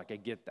hard. I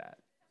get that.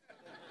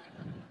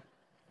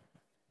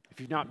 If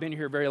you've not been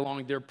here very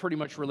long, they're pretty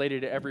much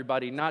related to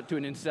everybody, not to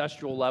an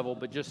incestual level,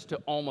 but just to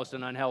almost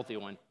an unhealthy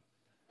one.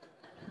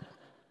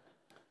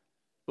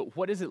 But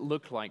what does it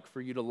look like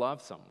for you to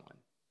love someone?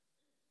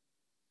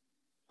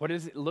 What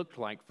does it look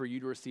like for you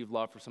to receive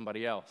love for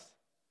somebody else?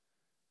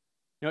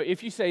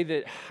 If you say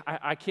that,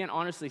 I can't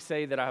honestly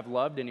say that I've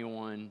loved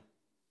anyone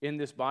in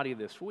this body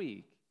this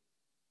week,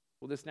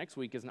 well, this next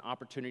week is an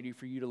opportunity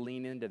for you to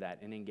lean into that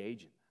and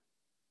engage in that.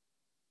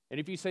 And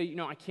if you say,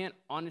 I can't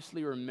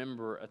honestly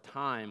remember a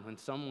time when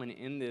someone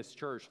in this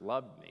church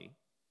loved me,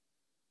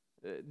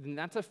 then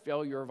that's a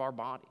failure of our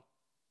body.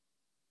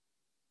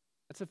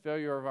 That's a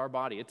failure of our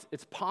body.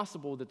 It's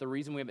possible that the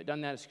reason we haven't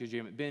done that is because you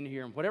haven't been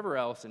here and whatever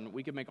else, and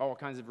we could make all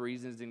kinds of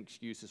reasons and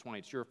excuses why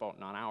it's your fault,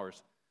 not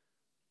ours.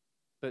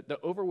 But the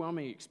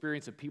overwhelming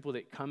experience of people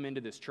that come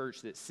into this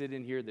church, that sit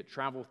in here, that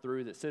travel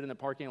through, that sit in the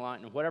parking lot,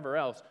 and whatever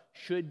else,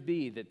 should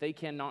be that they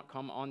cannot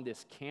come on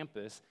this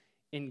campus,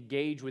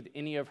 engage with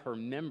any of her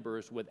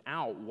members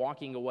without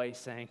walking away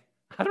saying,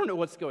 I don't know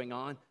what's going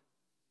on,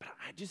 but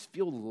I just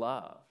feel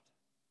loved.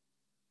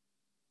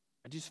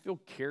 I just feel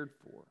cared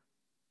for.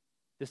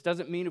 This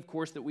doesn't mean, of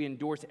course, that we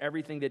endorse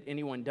everything that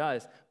anyone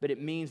does, but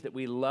it means that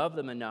we love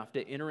them enough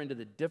to enter into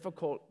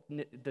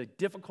the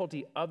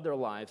difficulty of their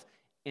lives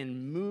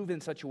and move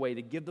in such a way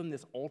to give them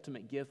this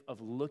ultimate gift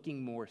of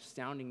looking more,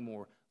 sounding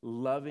more,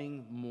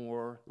 loving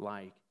more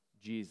like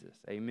Jesus.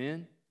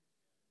 Amen?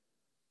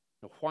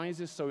 Now, why is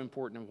this so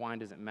important and why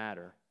does it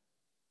matter?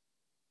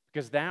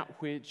 Because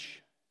that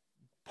which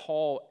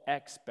Paul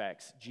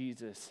expects,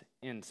 Jesus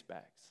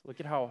inspects. Look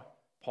at how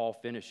Paul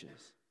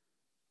finishes.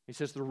 He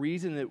says, the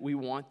reason that we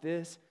want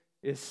this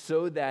is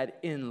so that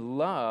in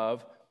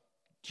love,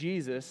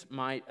 Jesus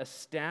might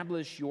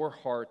establish your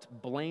hearts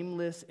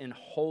blameless in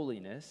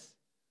holiness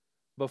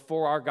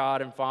before our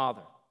God and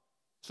Father.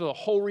 So the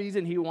whole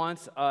reason he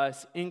wants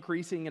us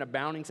increasing and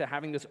abounding, so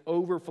having this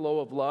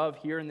overflow of love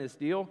here in this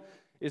deal,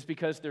 is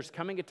because there's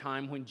coming a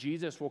time when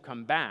Jesus will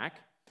come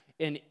back.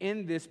 And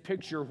in this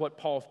picture, what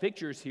Paul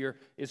pictures here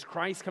is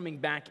Christ coming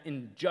back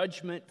in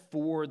judgment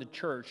for the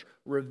church,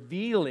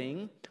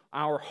 revealing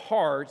our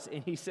hearts.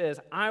 And he says,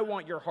 I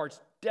want your hearts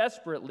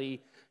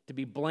desperately to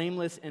be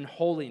blameless in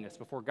holiness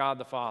before God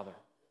the Father.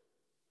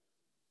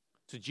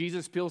 So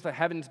Jesus peels the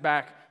heavens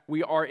back.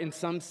 We are, in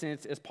some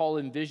sense, as Paul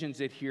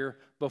envisions it here,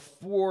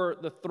 before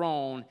the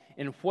throne.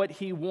 And what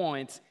he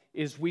wants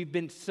is we've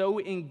been so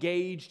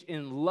engaged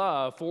in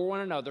love for one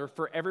another,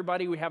 for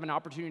everybody we have an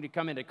opportunity to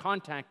come into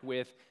contact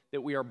with,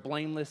 that we are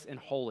blameless in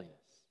holiness.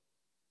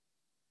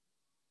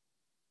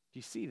 Do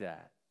you see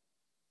that?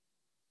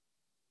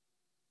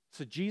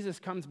 So Jesus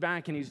comes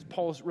back, and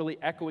Paul's really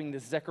echoing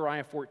this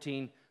Zechariah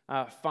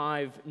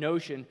 14:5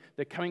 notion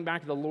that coming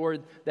back to the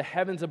Lord, the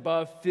heavens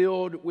above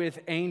filled with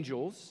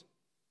angels.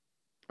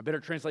 Better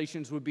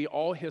translations would be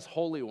all his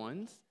holy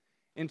ones.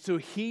 And so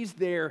he's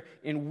there,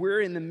 and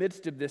we're in the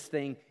midst of this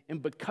thing.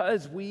 And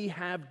because we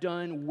have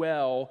done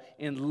well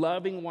in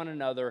loving one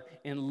another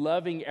and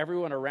loving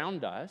everyone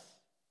around us,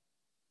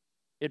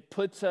 it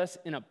puts us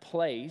in a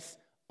place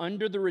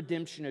under the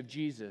redemption of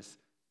Jesus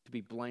to be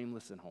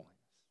blameless in holiness.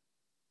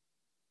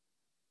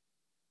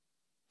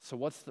 So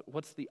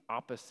what's the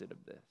opposite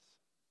of this?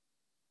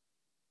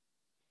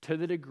 To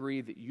the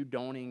degree that you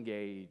don't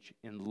engage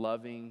in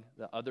loving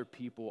the other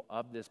people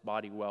of this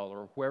body well,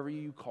 or wherever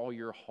you call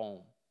your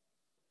home,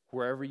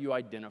 wherever you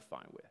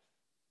identify with,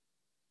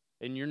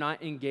 and you're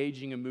not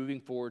engaging and moving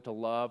forward to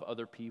love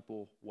other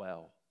people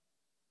well,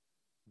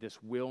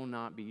 this will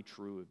not be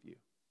true of you.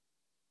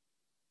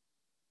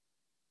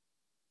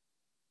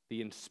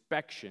 The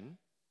inspection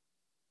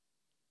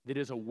that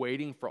is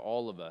awaiting for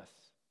all of us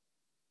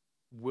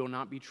will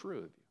not be true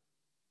of you.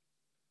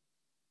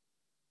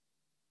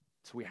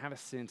 So we have a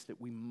sense that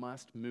we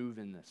must move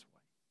in this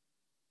way.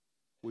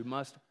 We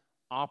must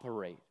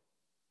operate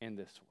in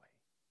this way.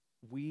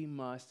 We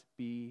must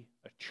be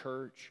a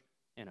church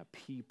and a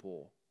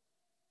people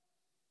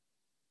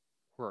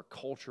where a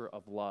culture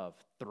of love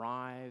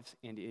thrives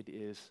and it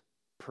is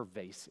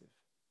pervasive.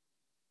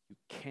 You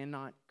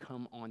cannot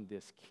come on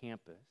this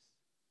campus.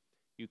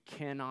 You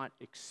cannot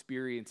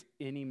experience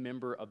any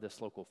member of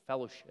this local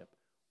fellowship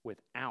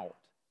without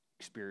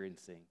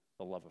experiencing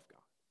the love of God.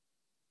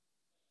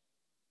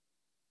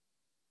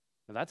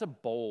 Now, that's a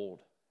bold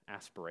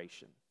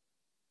aspiration.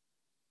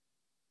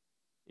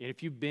 And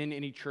if you've been in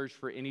any church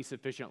for any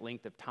sufficient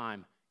length of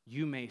time,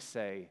 you may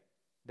say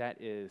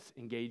that is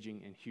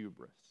engaging in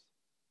hubris.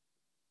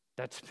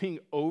 That's being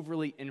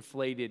overly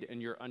inflated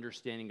in your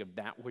understanding of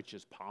that which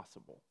is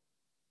possible.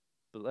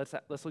 But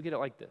let's look at it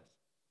like this.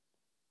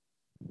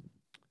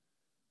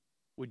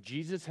 Would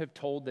Jesus have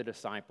told the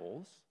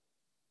disciples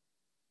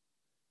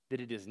that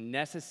it is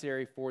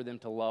necessary for them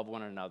to love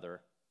one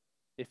another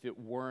if it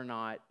were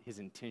not his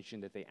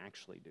intention that they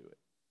actually do it?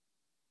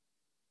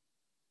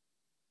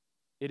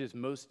 It is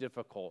most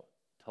difficult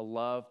to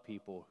love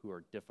people who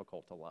are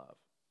difficult to love.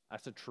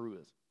 That's a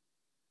truism.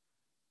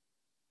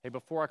 Hey,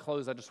 before I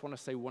close, I just want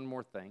to say one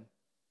more thing.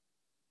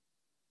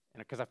 And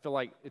because I feel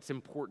like it's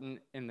important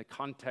in the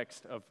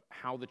context of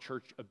how the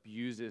church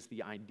abuses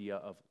the idea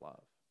of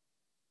love.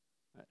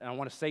 And I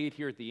want to say it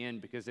here at the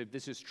end, because if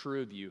this is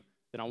true of you,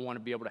 then I want to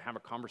be able to have a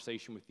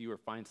conversation with you, or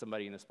find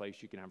somebody in this place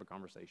you can have a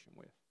conversation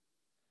with.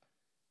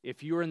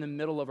 If you're in the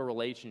middle of a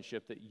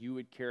relationship that you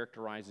would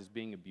characterize as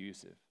being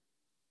abusive,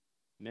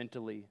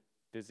 mentally,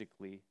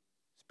 physically,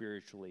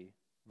 spiritually,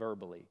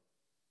 verbally,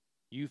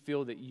 you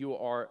feel that you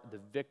are the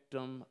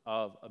victim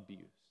of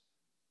abuse.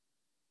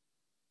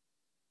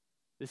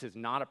 This is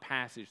not a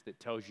passage that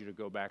tells you to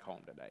go back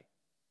home today.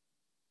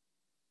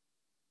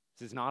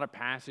 This is not a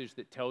passage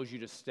that tells you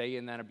to stay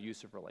in that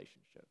abusive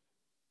relationship.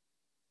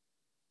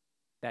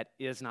 That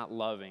is not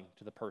loving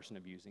to the person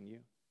abusing you.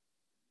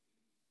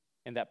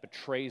 And that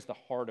betrays the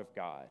heart of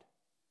God.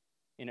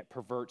 And it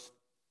perverts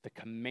the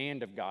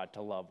command of God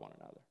to love one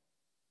another.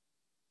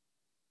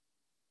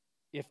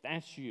 If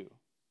that's you,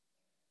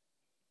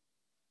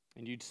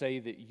 and you'd say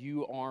that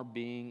you are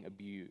being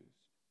abused,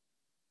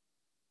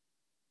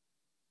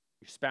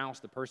 your spouse,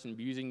 the person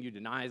abusing you,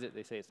 denies it.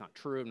 They say, it's not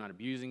true, I'm not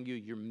abusing you.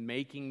 You're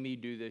making me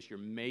do this. You're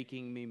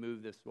making me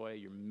move this way.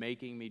 You're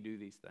making me do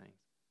these things.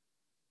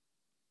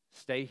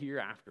 Stay here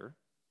after.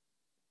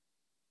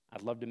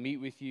 I'd love to meet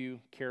with you.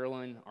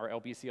 Carolyn, our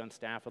LPC on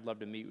staff, would love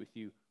to meet with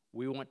you.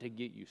 We want to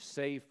get you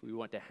safe. We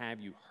want to have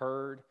you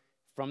heard.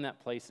 from that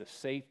place of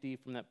safety,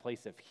 from that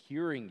place of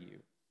hearing you,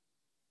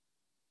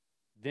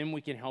 then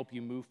we can help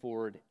you move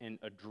forward and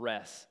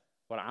address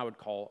what I would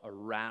call a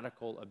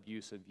radical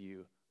abuse of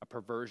you, a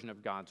perversion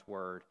of God's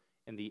word,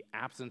 and the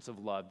absence of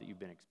love that you've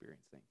been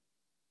experiencing.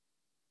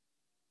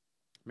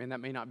 Man, that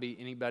may not be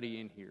anybody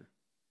in here,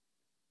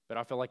 but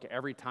I feel like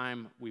every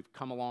time we've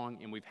come along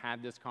and we've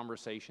had this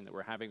conversation that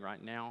we're having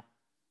right now,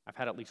 I've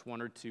had at least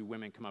one or two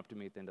women come up to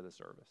me at the end of the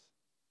service.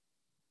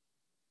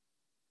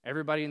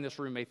 Everybody in this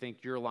room may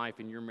think your life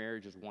and your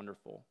marriage is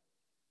wonderful,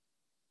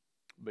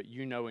 but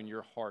you know in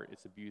your heart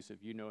it's abusive.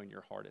 You know in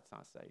your heart it's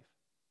not safe.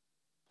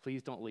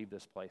 Please don't leave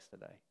this place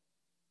today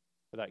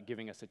without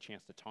giving us a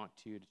chance to talk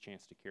to you, a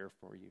chance to care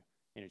for you,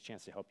 and a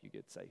chance to help you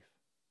get safe.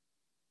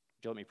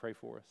 Would you let me pray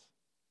for us?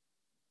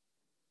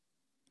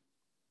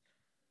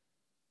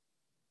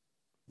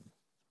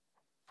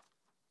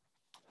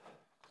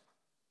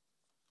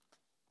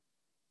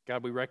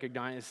 God,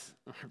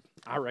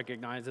 I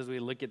recognize as we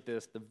look at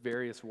this, the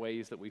various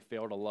ways that we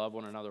fail to love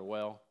one another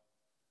well.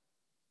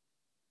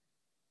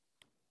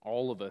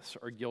 All of us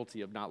are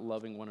guilty of not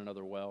loving one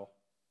another well.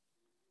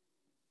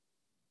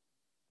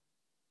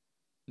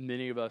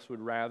 Many of us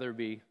would rather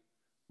be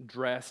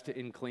dressed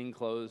in clean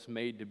clothes,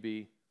 made to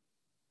be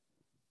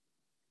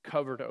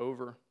covered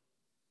over,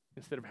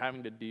 instead of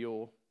having to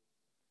deal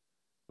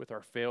with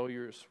our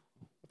failures,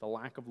 with the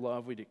lack of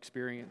love we'd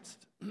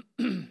experienced.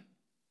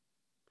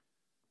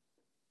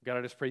 God,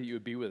 I just pray that you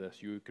would be with us.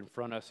 You would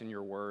confront us in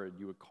your word.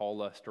 You would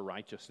call us to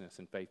righteousness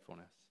and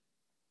faithfulness.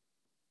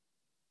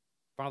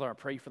 Father, I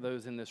pray for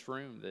those in this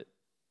room that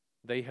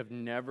they have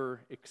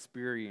never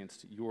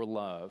experienced your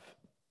love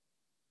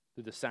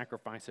through the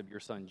sacrifice of your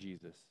son,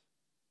 Jesus.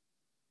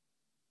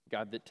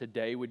 God, that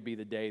today would be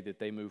the day that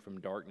they move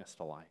from darkness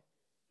to light.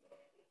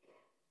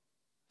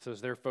 So as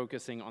they're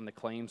focusing on the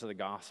claims of the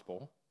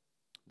gospel,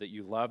 that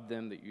you love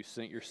them, that you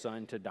sent your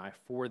son to die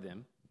for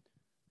them,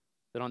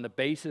 that on the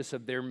basis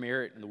of their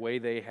merit and the way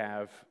they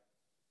have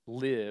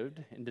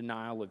lived in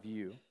denial of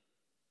you,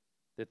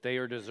 that they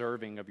are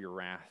deserving of your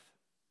wrath,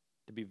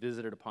 to be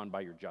visited upon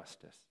by your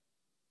justice.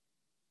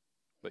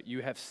 But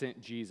you have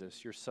sent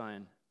Jesus, your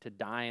son, to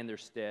die in their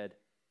stead,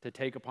 to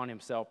take upon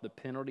himself the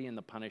penalty and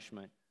the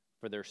punishment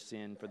for their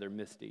sin, for their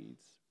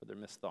misdeeds, for their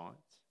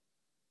misthoughts,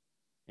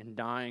 and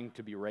dying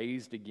to be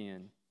raised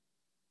again,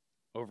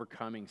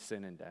 overcoming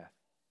sin and death.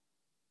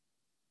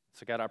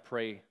 So God, I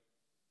pray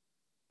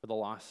for the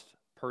lost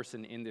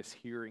person in this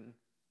hearing,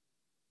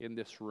 in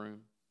this room,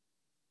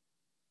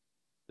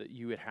 that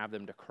you would have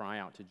them to cry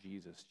out to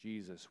Jesus,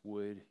 Jesus,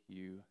 would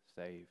you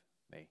save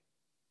me?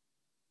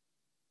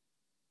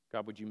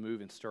 God, would you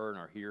move and stir in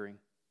our hearing?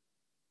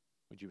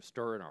 Would you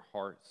stir in our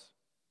hearts?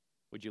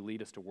 Would you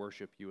lead us to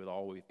worship you with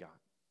all we've got?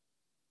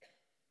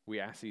 We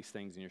ask these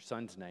things in your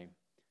son's name.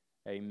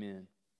 Amen.